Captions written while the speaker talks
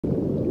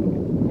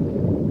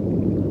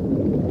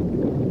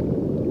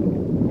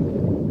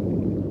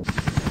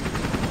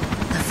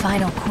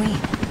final queen.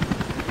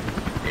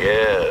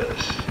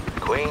 Yes,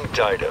 Queen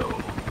Dido.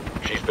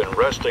 She's been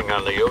resting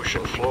on the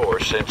ocean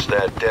floor since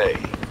that day.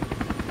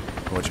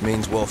 Which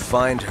means we'll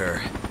find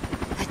her.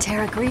 At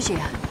Terra Grigia.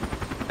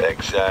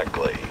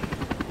 Exactly.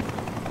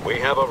 We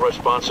have a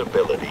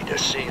responsibility to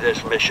see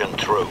this mission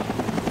through.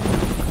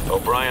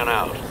 O'Brien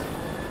out.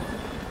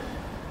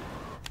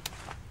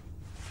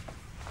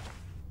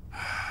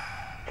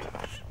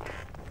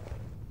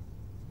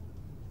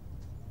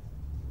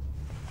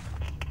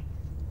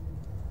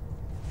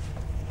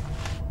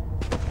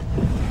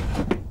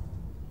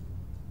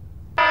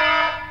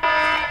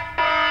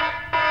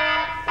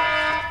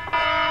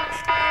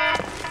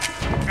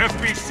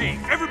 FBC,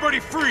 everybody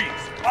freeze!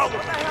 Put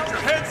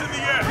your hands in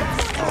the air!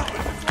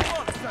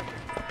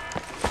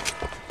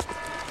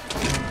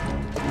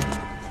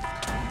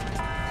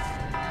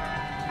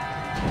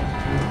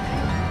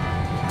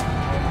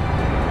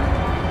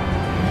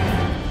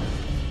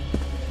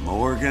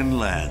 Morgan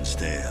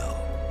Lansdale.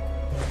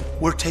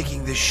 We're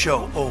taking this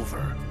show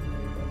over.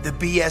 The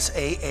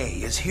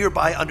BSAA is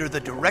hereby under the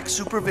direct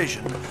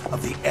supervision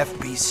of the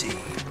FBC.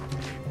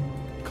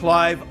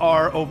 Clive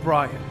R.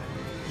 O'Brien,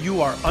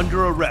 you are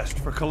under arrest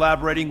for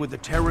collaborating with the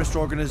terrorist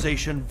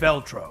organization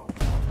Veltro.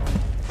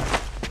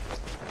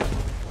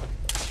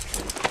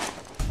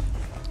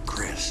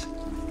 Chris,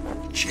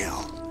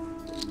 chill.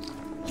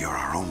 You're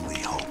our only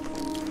hope.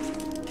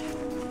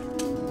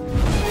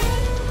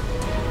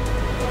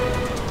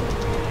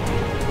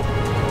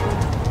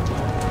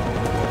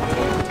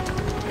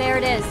 There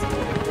it is.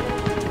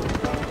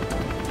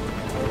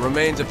 The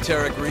remains of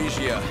Terra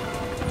Grigia.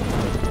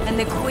 And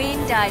the Queen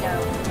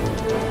Dido.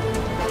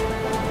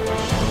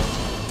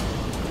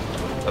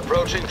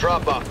 Approaching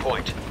drop-off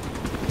point.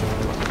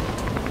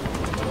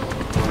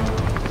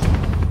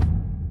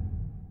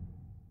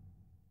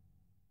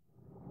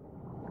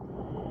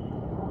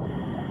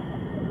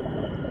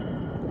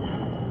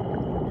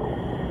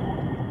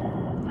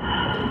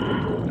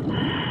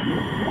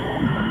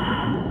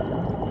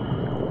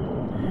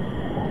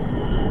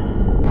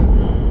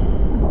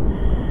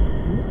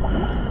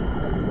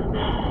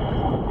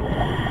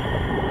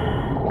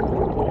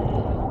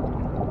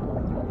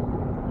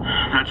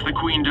 That's the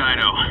Queen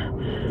Dido.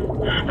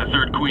 The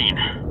third queen.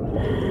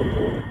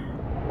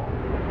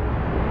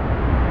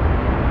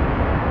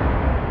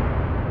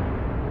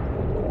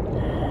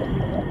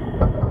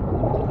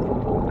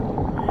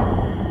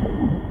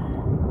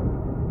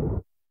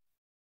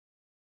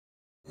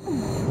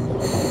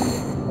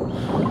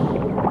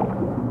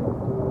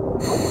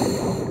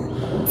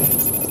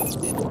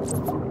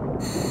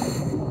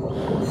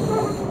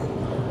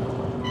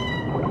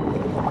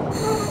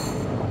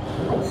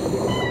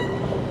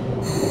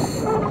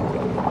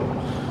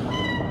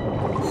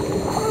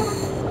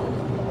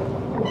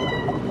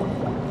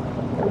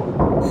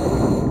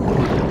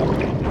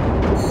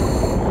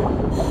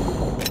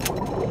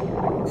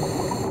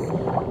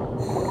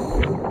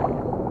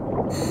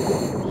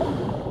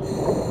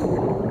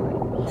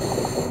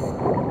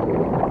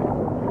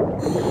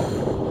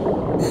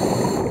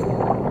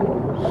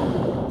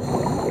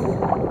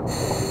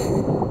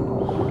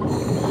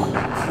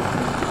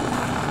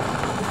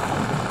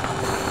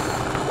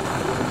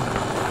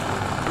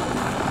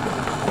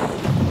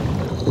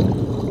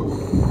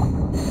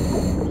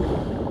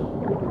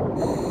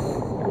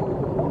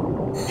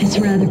 It's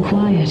rather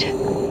quiet.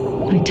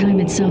 Like time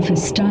itself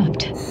has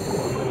stopped.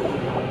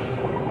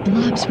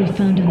 Blobs we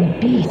found on the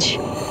beach.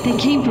 They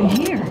came from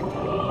here.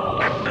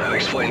 That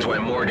explains why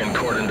Morgan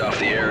cordoned off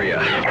the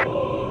area.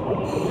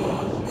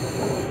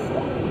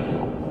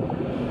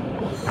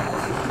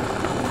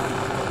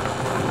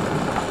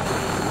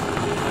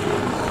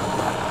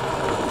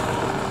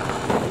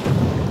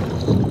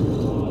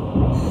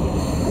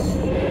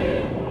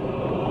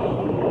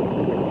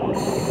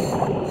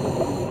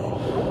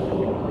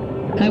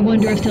 I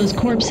wonder if those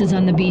corpses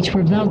on the beach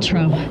were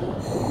Veltro.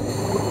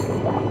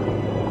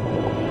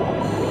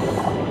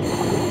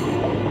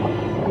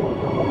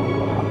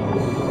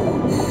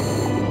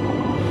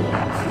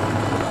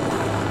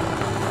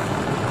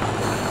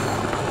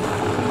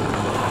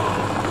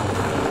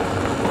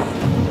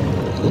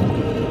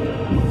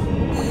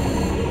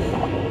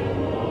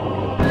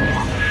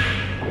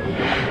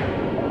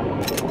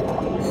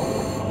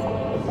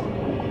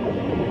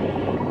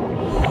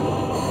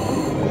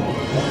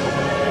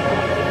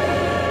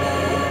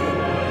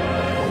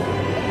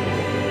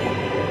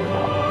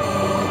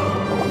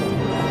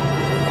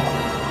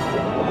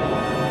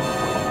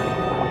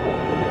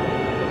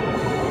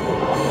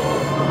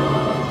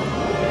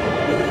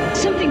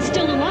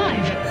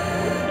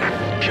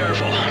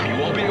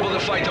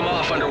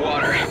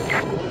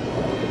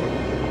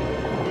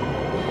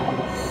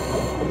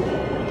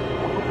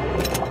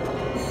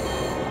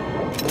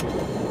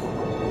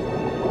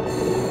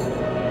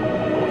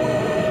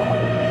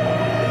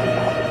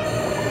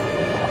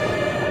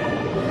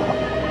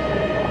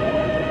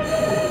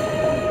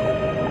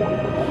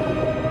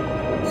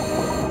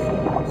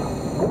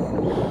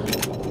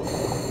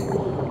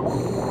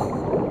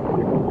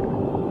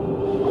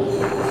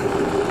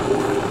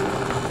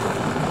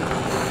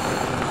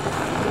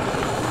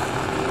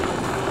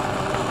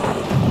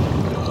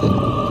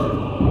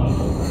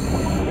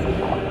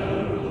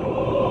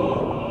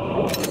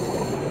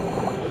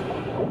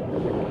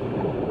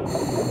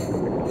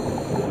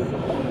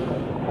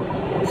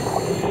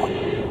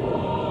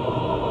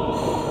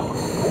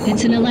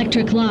 It's an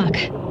electric lock.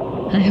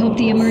 I hope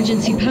the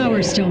emergency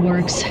power still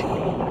works.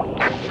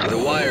 The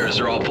wires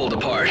are all pulled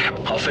apart.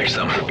 I'll fix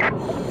them.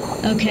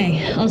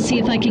 Okay, I'll see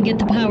if I can get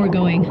the power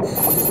going.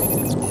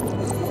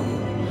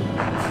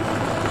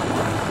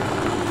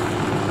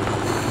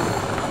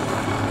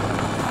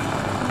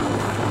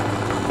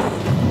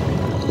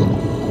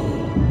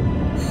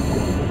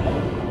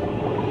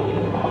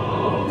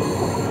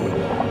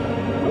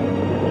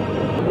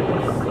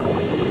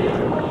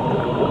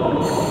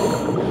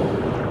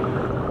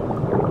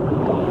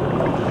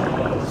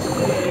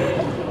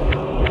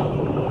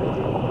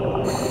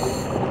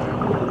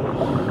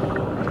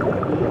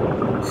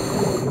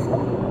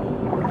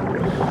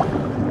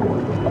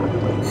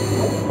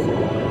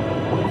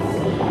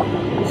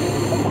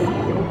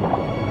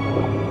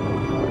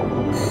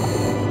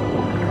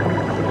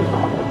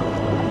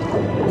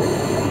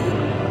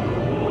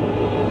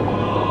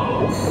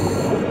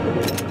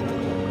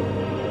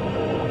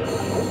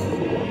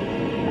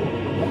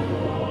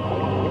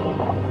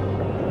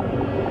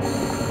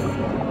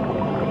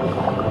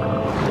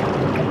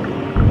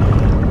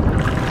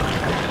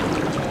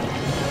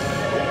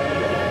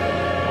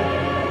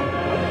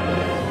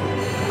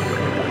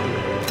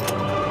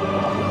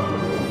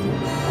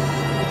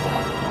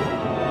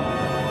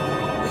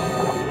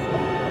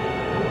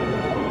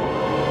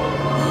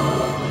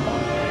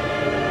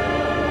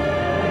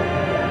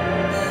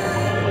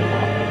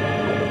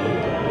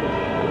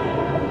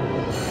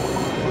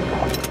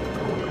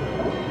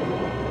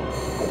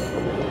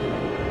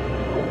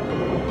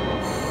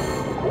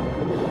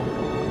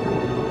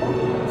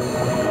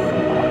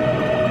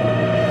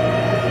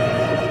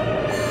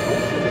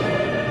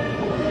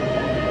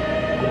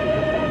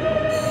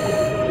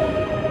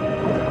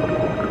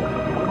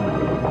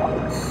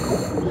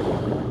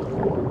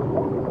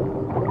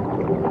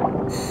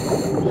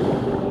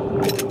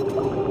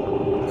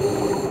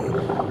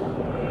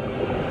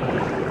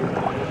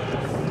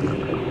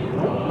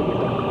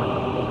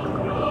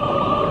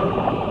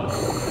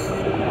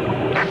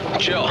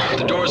 Jill,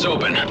 the door's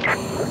open.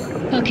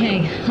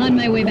 Okay, on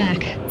my way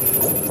back.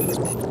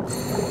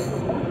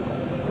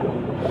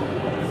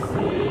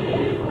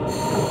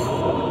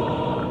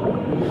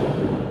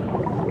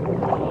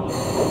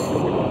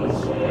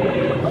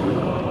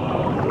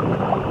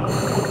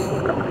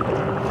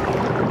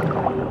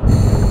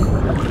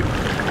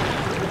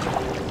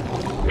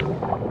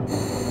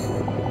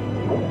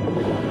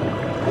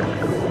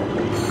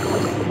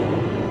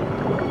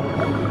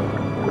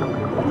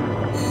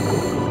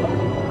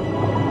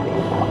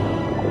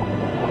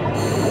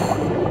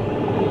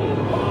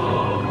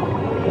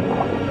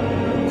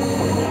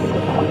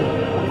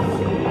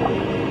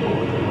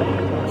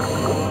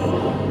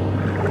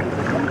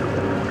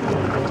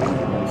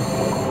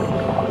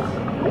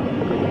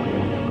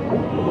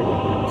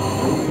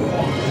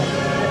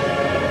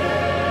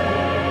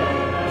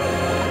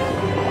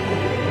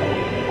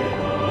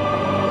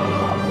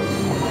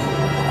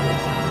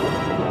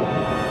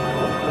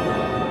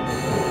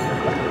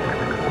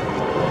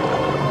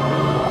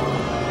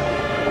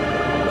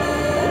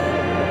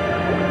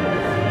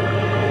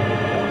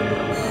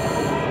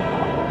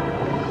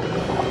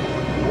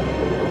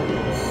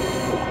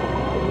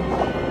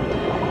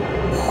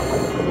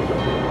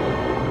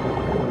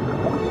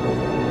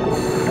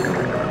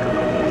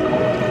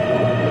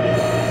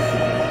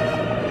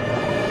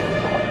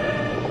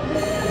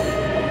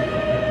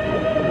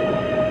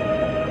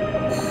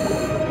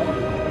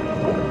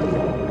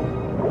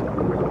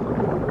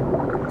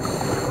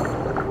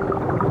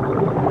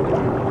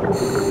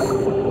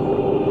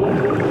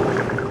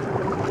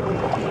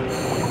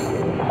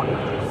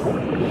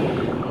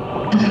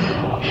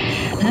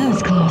 That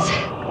was close.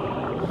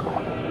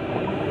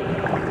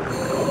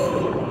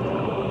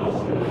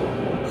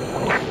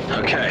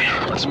 Okay,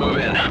 let's move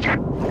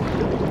in.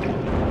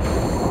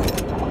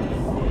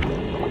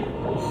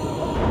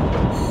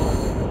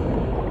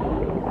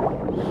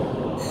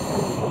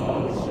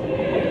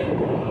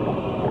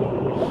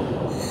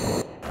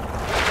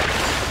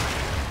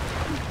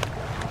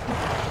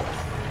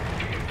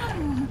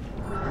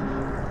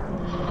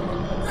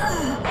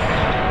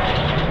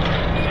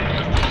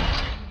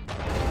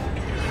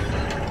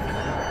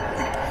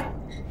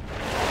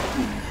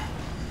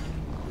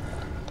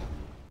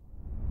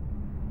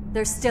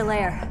 There's still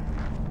air.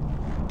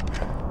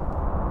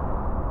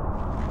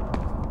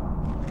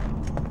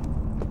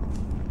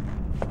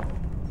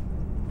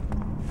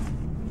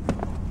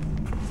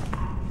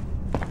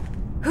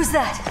 Who's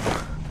that?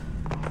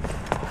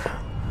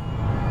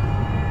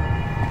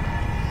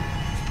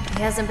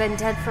 He hasn't been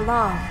dead for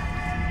long.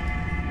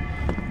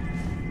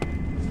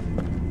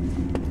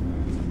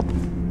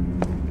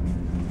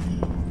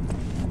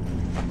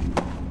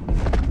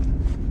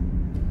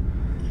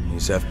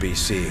 He's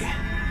FBC.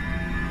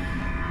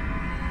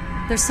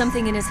 There's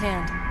something in his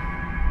hand.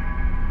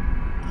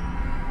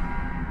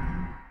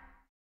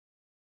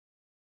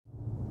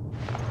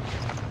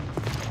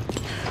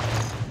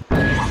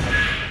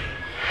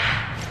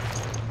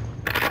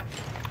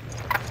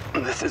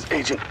 This is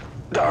Agent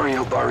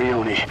Dario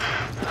Barioni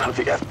of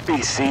the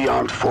FBC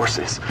Armed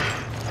Forces.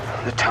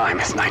 The time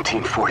is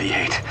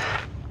 1948.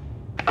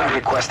 I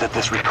request that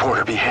this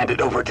recorder be handed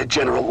over to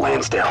General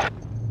Lansdale.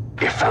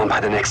 If found by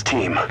the next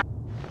team,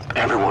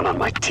 everyone on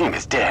my team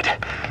is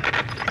dead.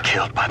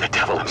 Killed by the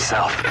devil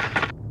himself.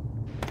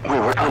 We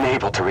were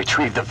unable to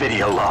retrieve the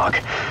video log.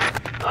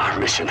 Our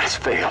mission has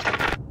failed.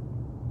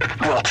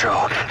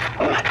 Veltro,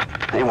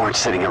 they weren't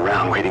sitting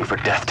around waiting for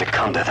death to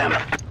come to them.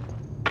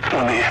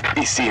 When the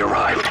FBC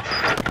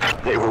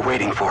arrived, they were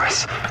waiting for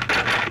us,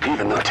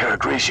 even though Terra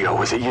Grigia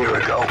was a year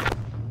ago.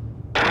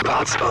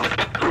 Thoughts of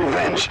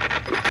revenge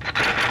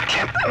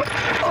kept them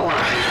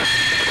alive.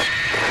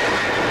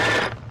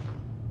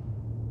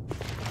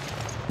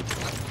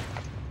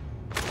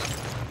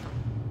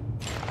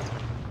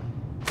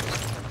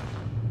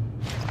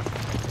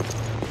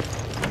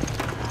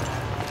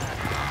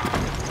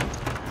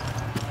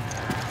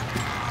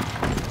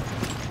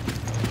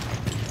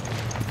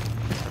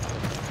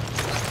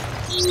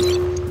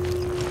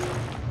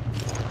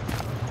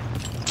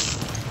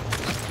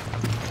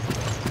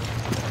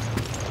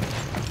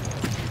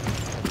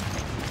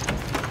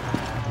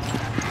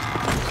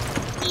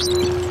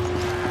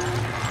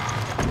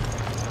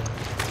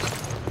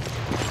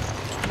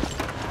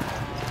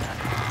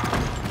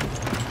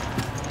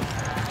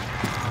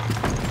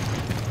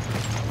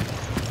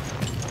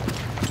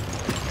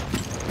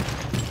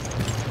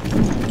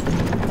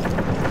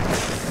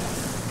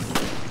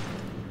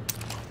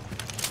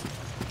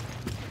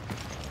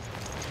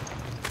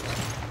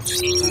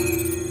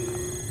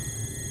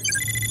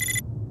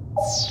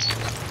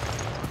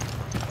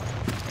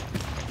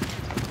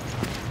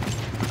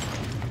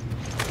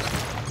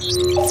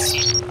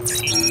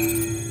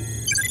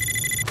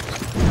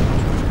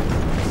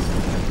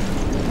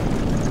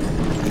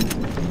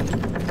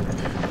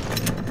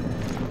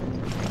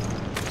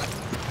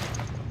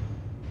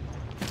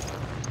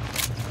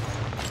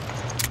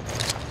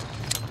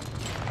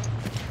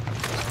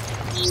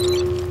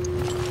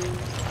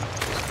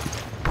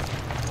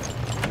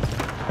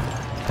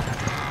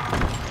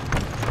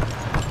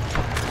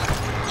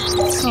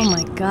 Oh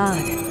my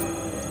god.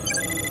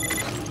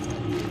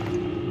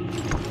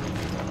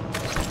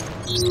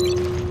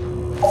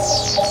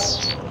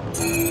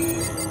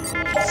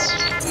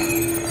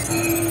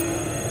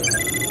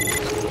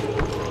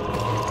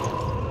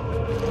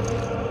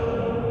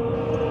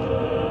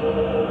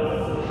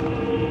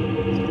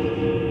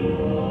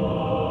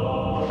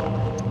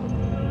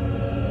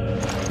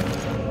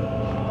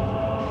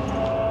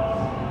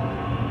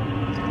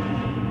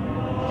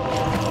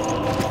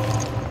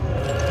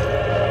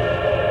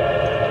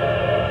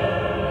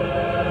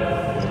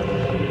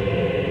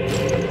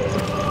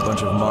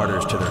 Bunch of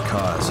martyrs to their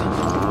cause.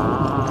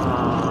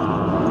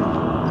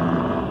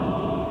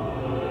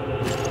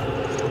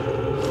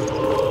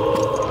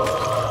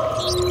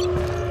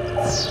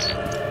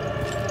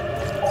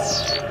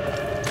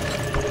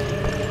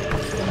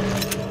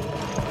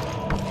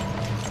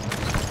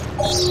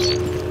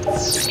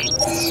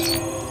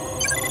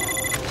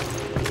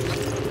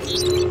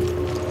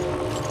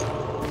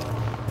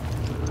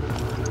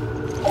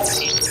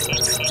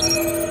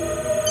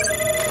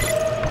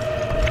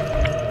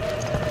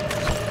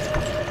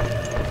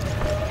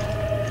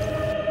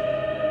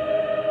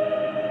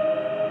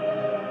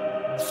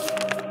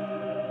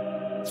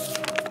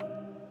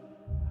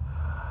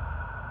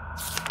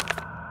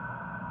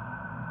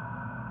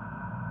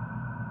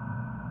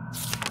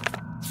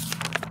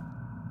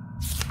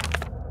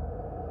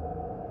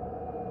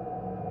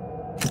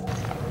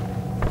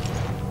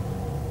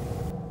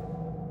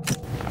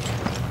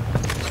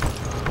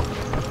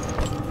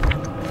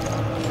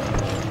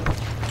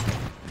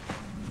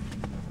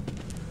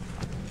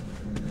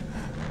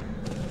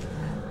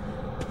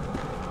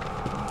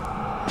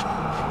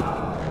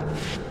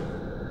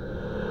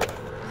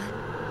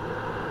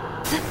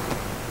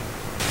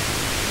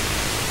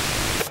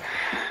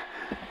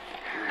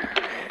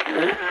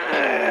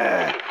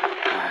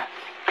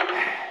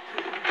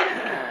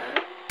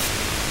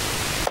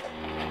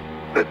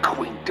 The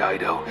Queen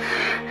Dido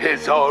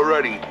is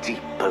already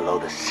deep below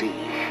the sea.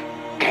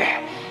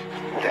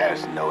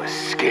 There's no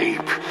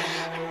escape,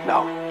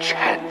 no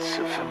chance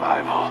of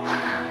survival.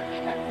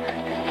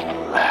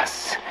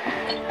 Unless...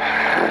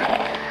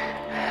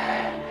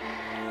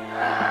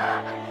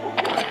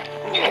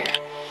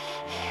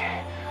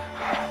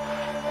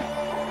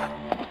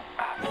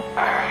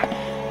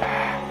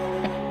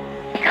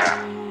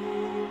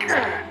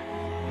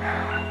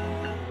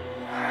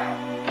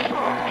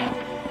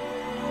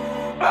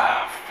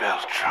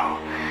 Veltro,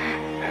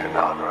 in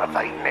honor of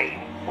thy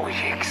name, we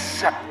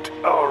accept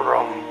our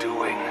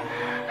wrongdoing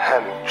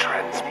and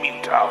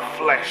transmute our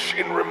flesh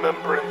in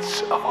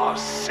remembrance of our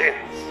sins.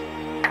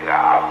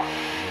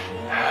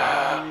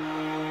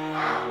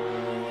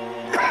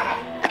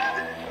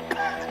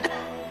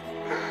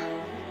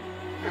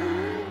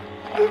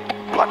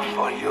 But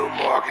for you,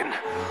 Morgan,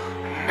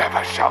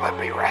 never shall there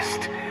be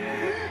rest.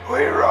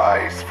 We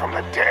rise from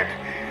the dead,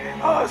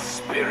 our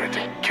spirit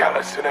a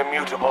callous and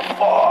immutable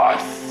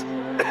force.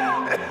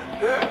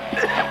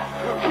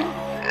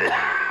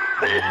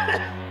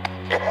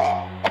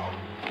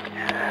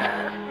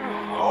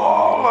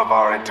 All of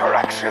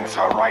ancients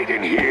are right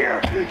in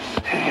here.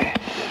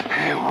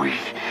 We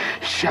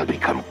shall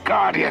become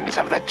guardians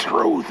of the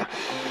truth.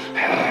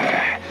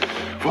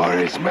 For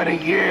as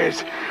many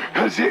years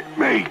as it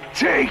may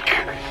take.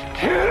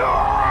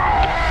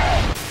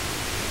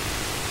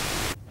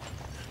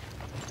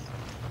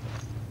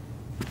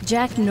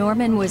 Jack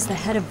Norman was the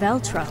head of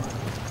Veltro.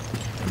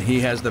 And he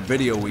has the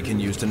video we can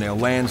use to nail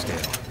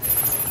Lansdale.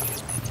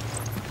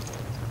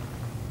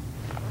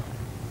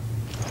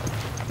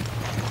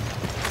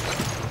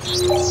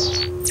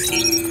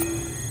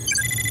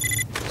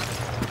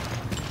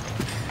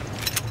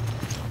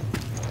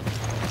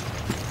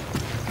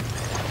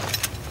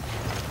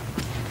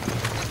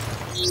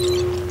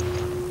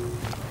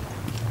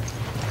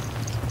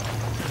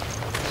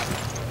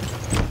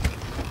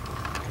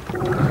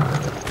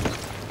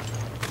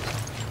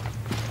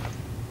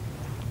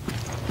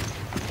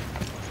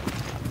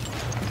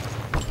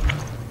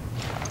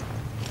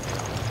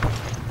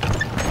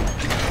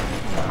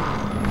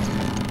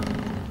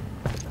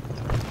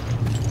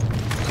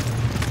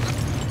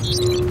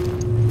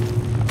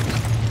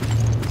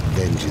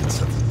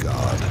 Vengeance of the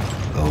god,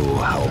 oh,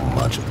 how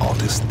much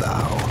oughtest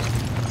thou?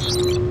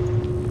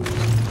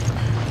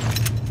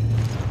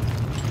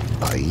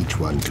 By each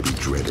one to be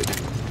dreaded,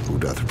 who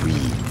doth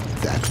read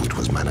that which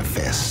was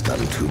manifest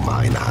unto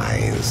mine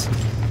eyes.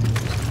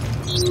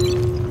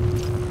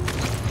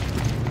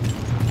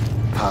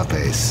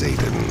 Pape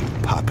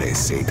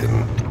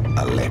Satan,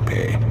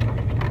 Alepe.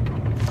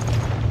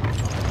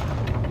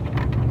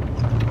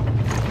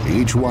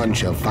 Each one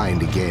shall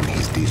find again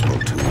his dismal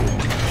tomb,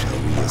 shall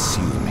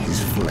reassume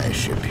his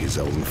flesh and his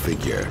own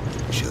figure,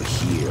 shall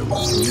hear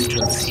with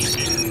echoes.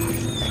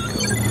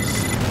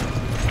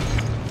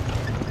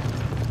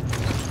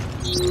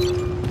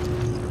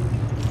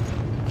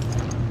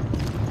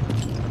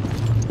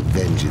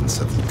 Vengeance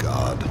of the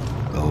god,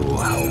 oh,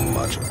 how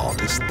much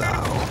oughtest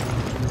thou?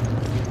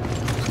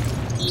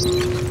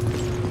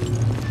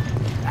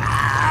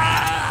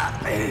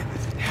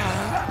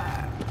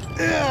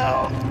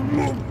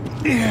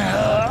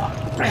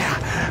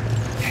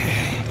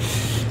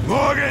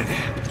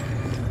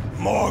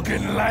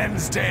 Morgan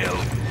Lansdale.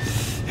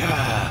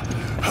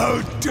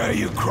 How dare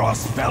you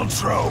cross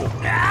Veltro?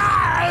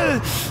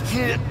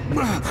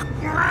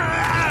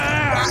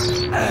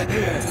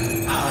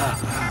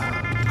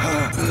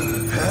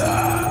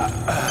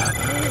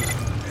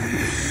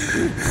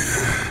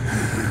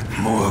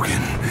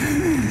 Morgan,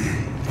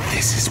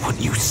 this is what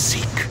you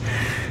seek,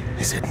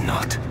 is it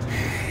not?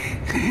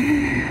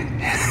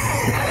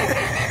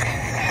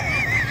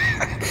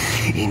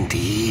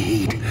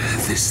 Indeed,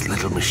 this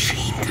little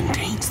machine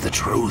contains the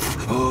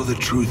truth. Oh, the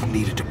truth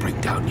needed to bring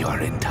down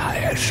your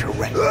entire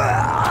charade.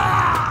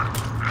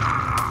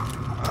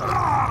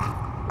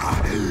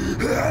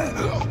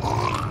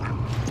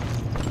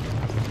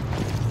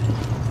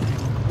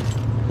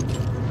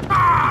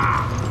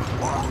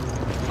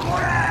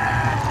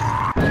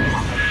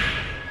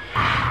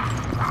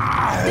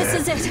 This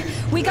is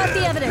it. We got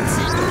the evidence.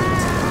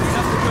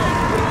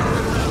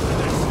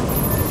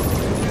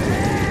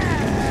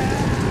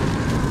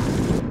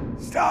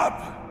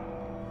 Stop!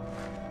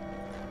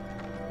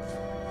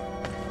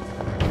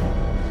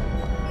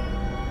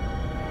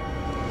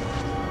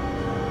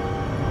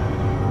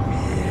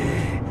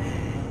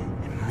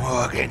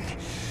 Morgan,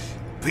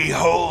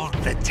 behold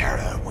the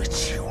terror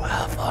which you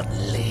have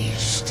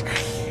unleashed.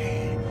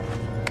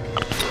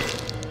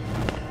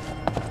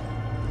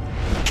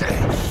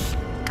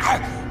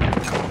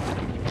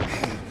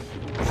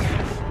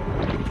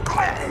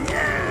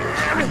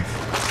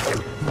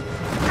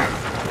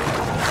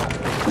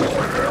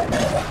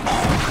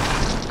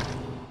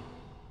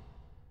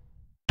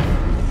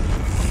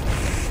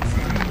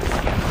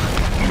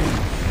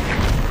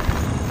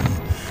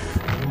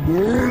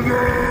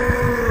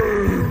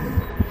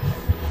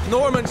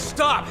 Norman,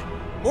 stop!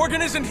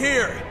 Morgan isn't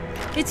here!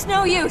 It's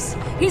no use.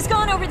 He's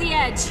gone over the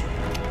edge.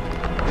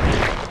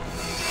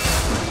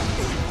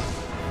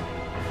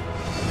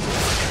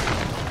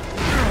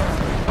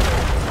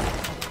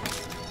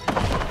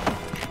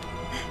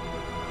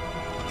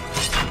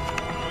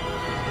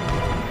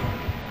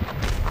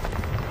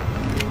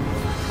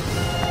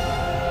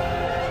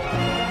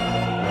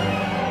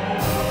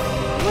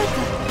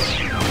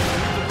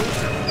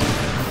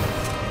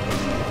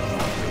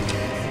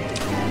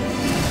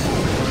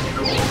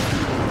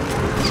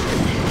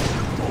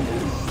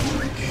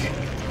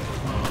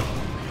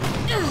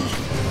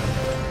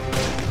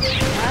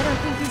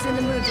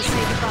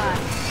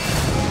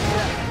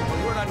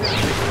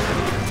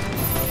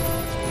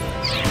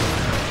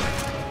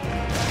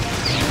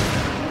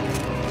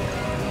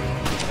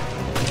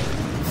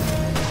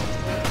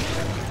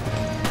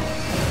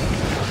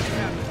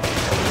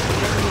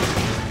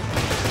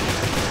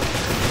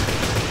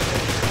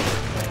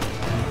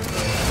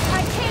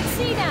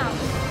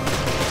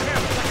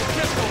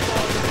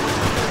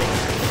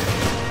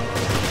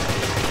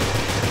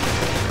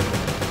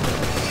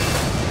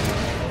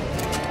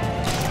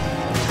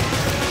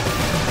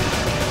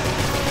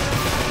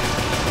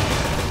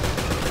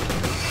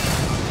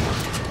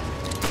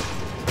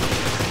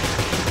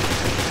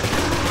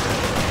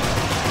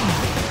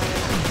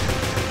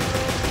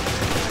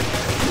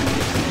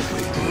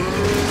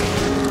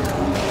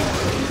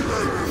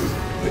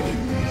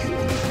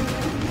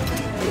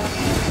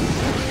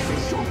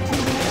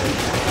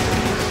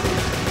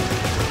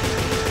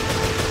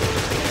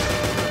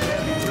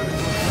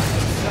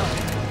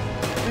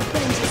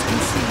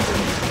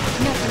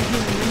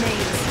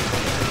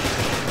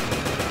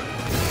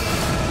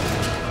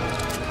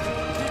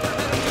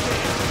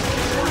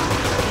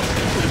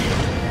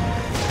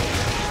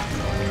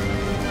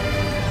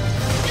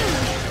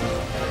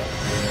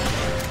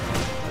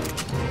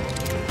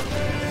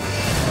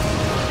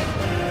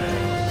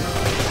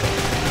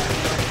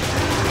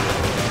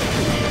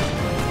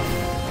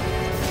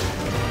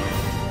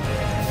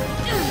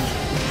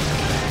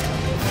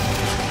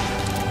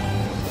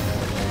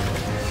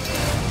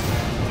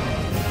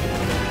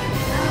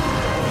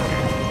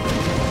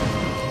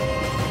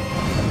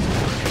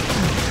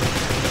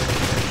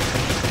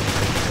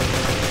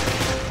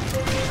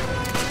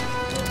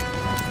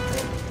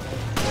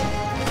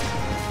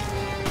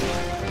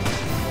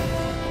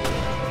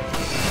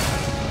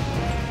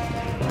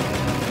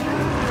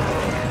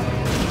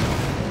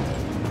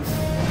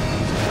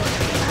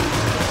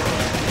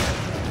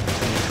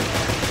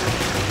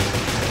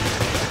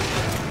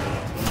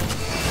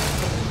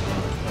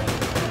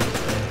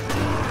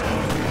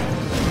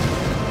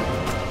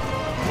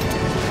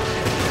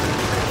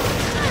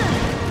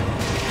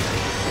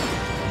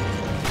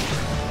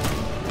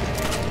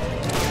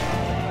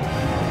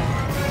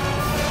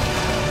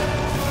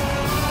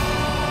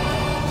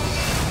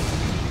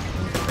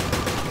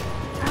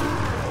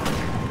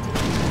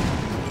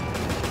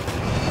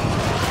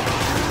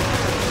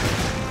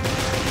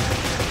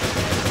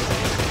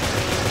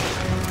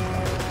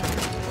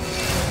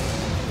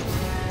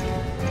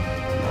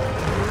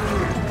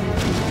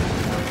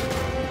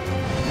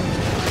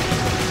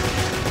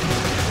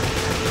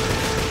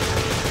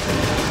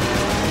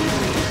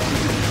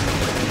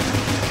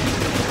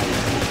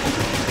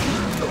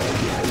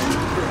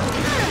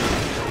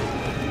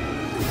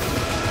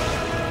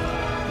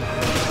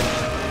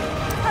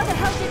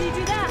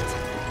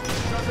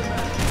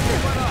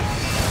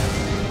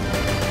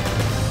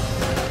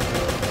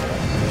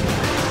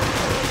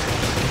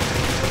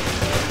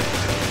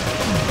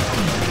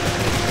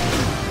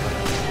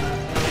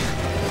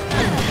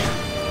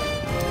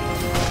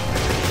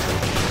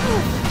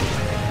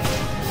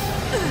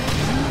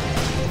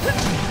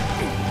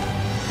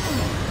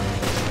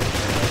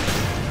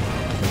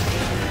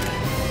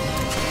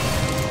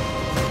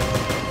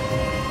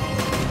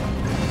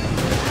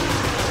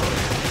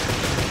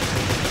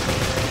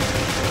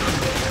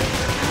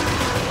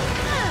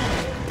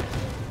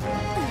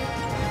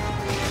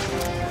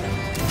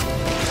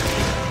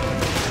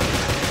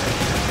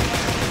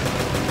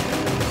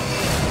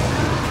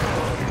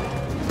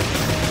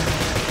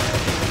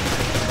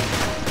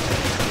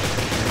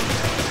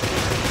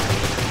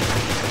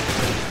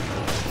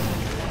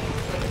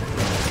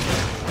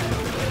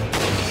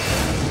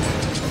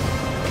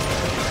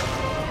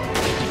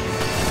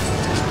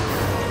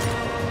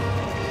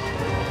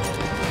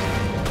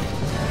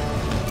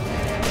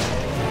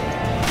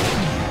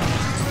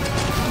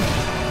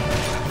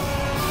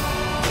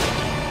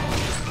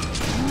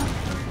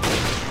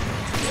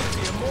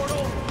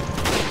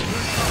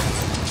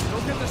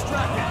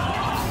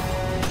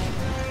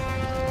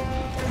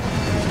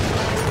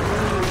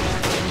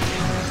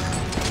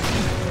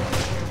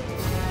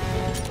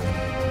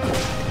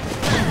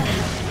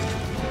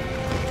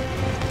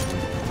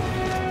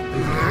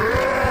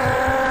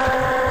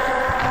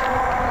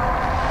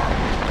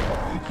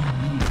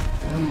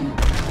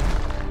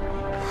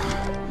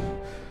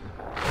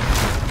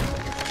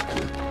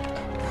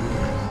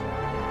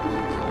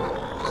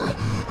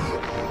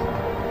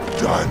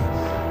 done.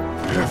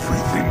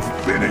 Everything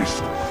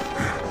finished.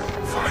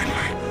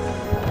 Finally,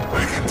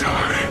 I can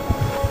die.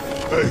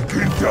 I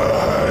can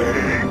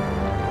die!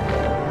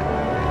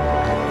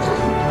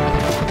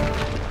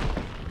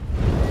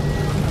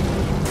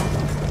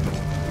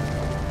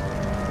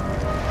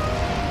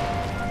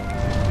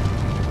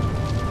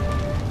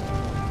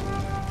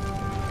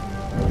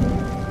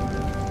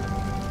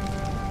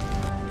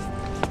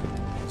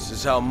 This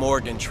is how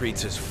Morgan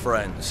treats his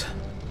friends.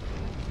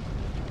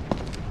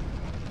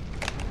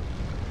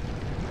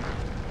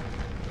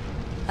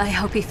 I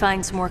hope he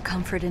finds more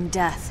comfort in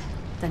death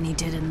than he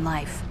did in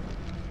life.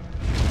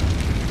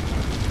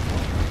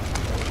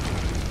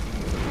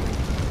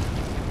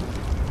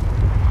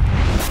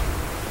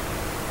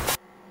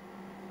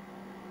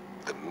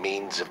 The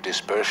means of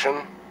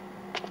dispersion?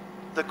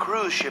 The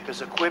cruise ship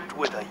is equipped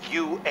with a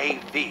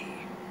UAV.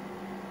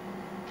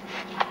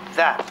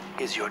 That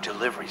is your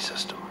delivery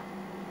system.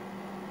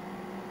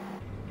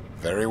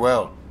 Very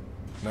well.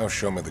 Now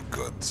show me the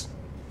goods.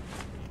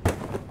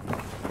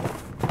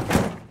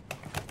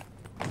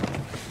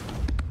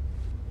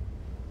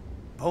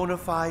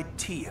 Bonafide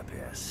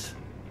T-Abyss.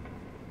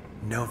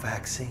 No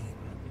vaccine.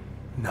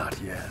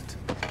 Not yet.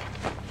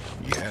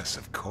 Yes,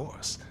 of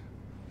course.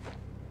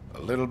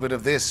 A little bit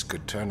of this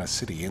could turn a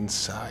city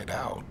inside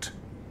out.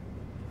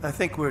 I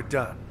think we're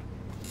done.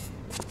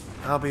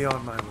 I'll be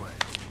on my way.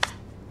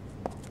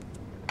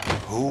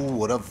 Who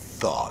would have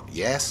thought,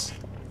 yes?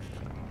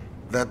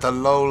 That the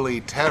lowly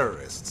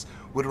terrorists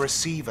would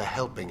receive a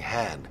helping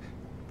hand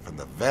from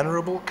the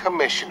venerable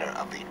commissioner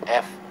of the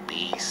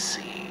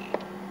FBC.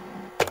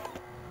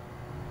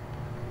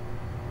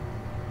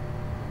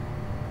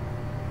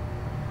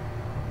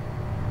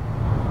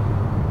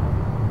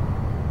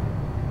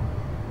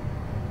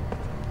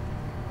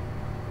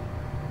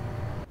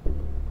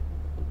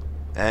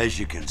 As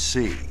you can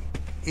see,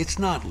 it's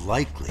not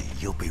likely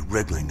you'll be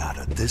wriggling out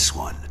of this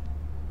one.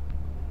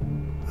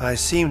 I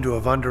seem to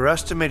have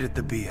underestimated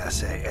the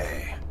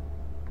BSAA.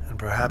 And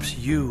perhaps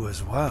you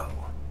as well.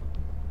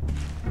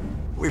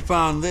 We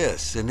found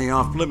this in the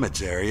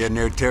off-limits area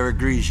near Terra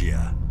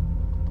Grigia.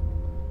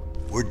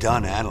 We're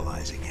done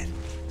analyzing it,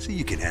 so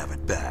you can have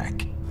it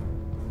back.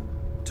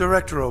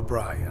 Director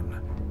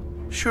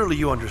O'Brien, surely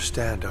you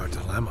understand our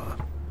dilemma.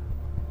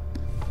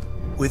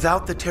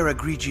 Without the Terra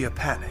Grigia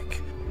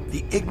panic,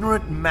 the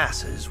ignorant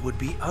masses would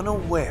be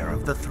unaware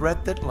of the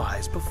threat that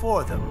lies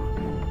before them.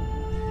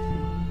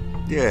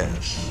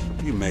 Yes,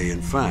 you may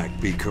in fact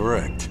be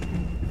correct.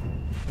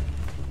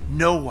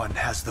 No one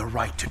has the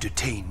right to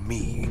detain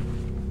me.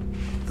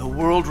 The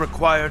world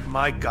required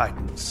my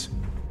guidance.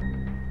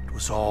 It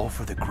was all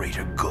for the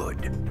greater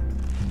good.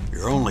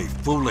 You're only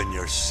fooling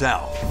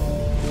yourself.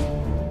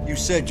 You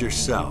said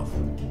yourself,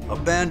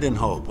 abandon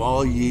hope,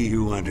 all ye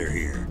who enter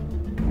here.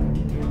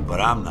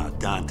 But I'm not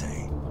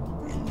Dante,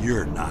 and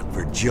you're not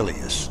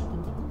Virgilius.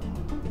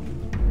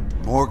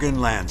 Morgan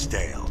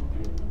Lansdale,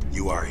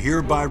 you are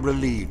hereby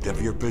relieved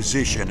of your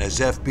position as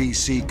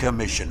FBC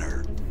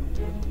Commissioner.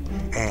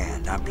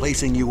 And I'm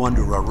placing you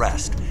under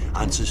arrest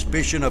on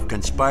suspicion of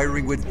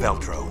conspiring with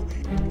Veltro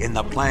in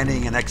the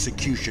planning and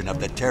execution of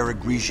the Terra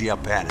Grigia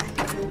panic.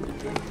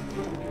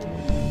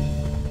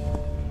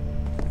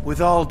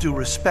 With all due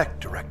respect,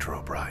 Director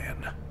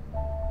O'Brien,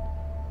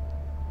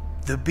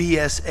 the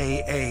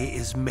BSAA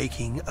is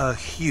making a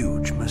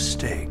huge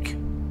mistake.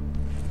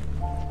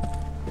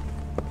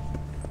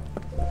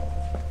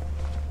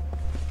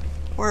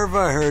 Where have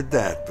I heard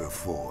that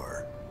before?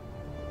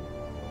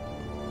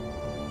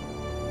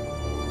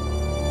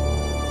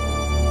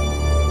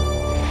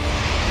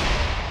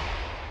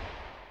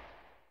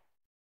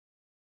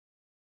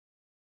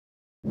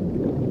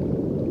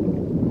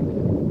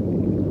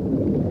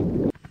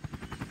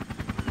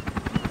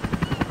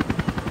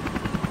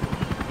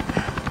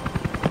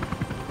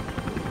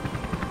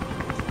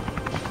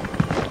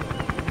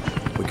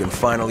 We can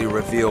finally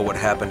reveal what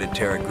happened at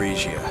Terra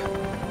Grigia.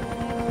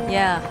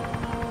 Yeah,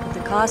 but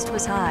the cost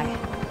was high.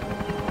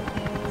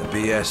 The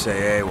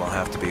BSAA will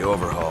have to be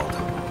overhauled.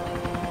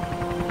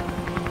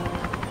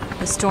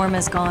 The storm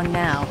is gone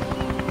now.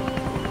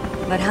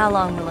 But how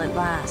long will it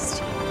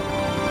last?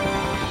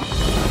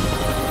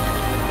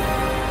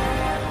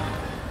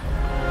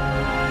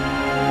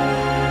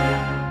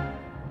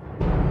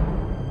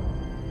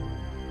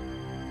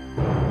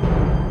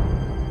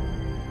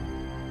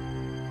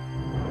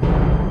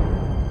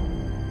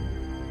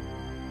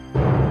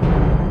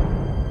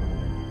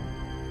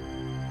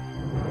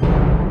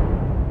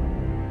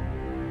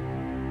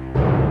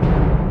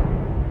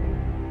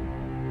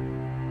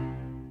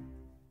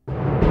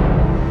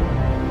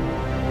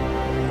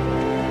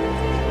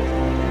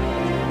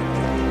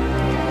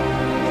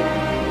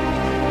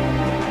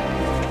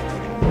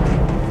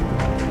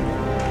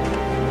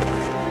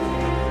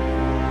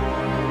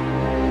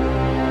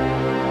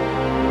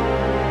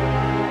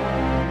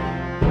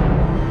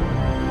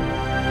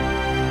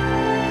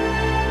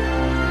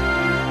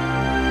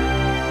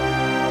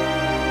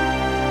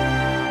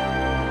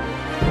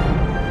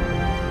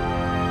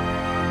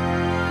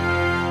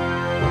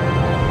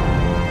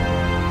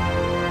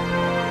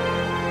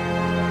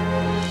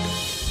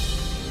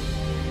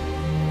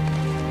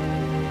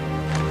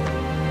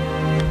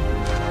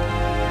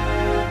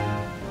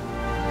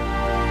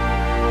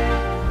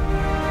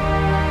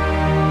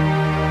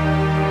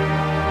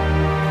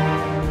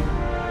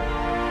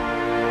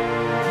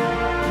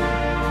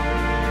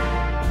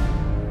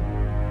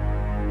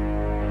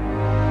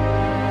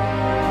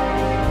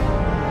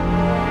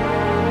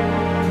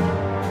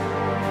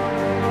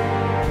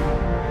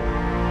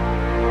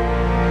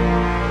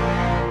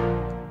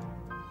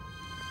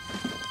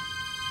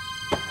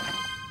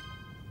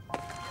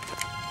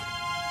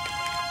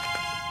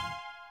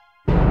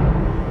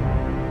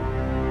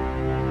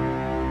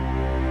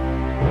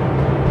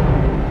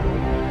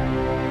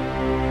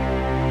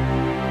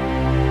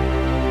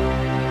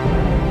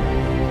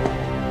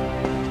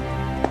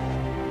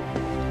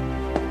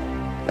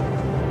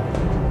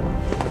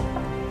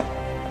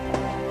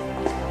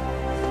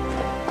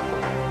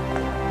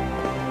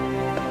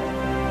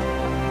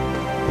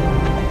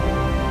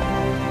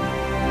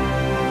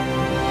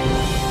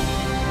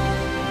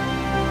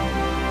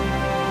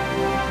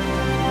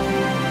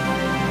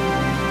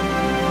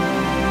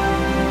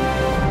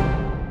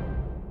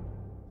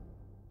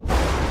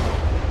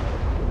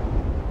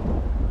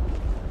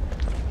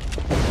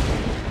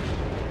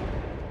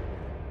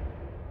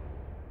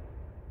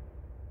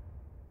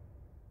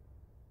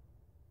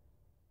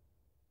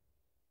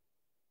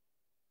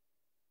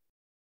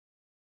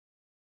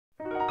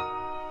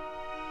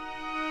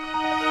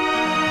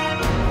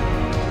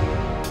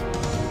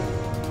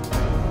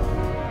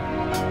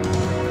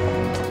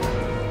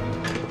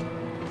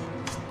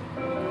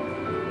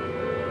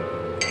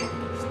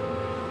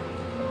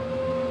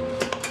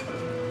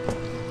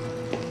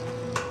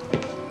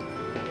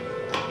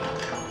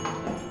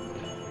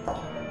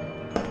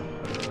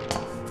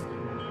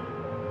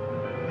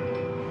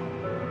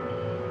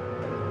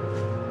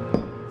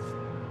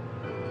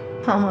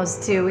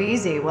 Almost too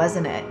easy,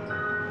 wasn't it?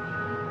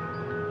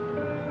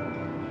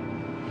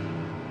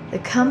 The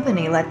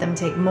company let them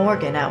take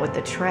Morgan out with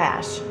the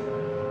trash.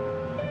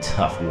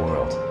 Tough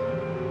world.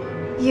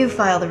 You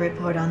file the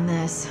report on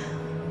this.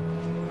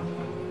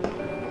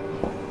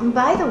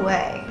 By the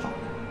way,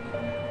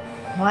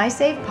 why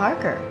save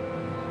Parker?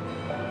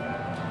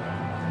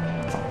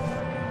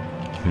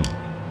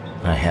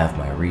 I have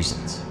my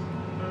reasons.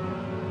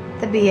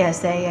 The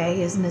BSAA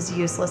isn't as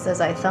useless as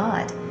I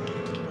thought.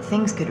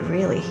 Things could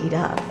really heat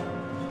up.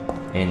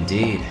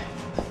 Indeed.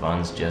 The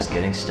fun's just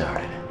getting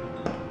started.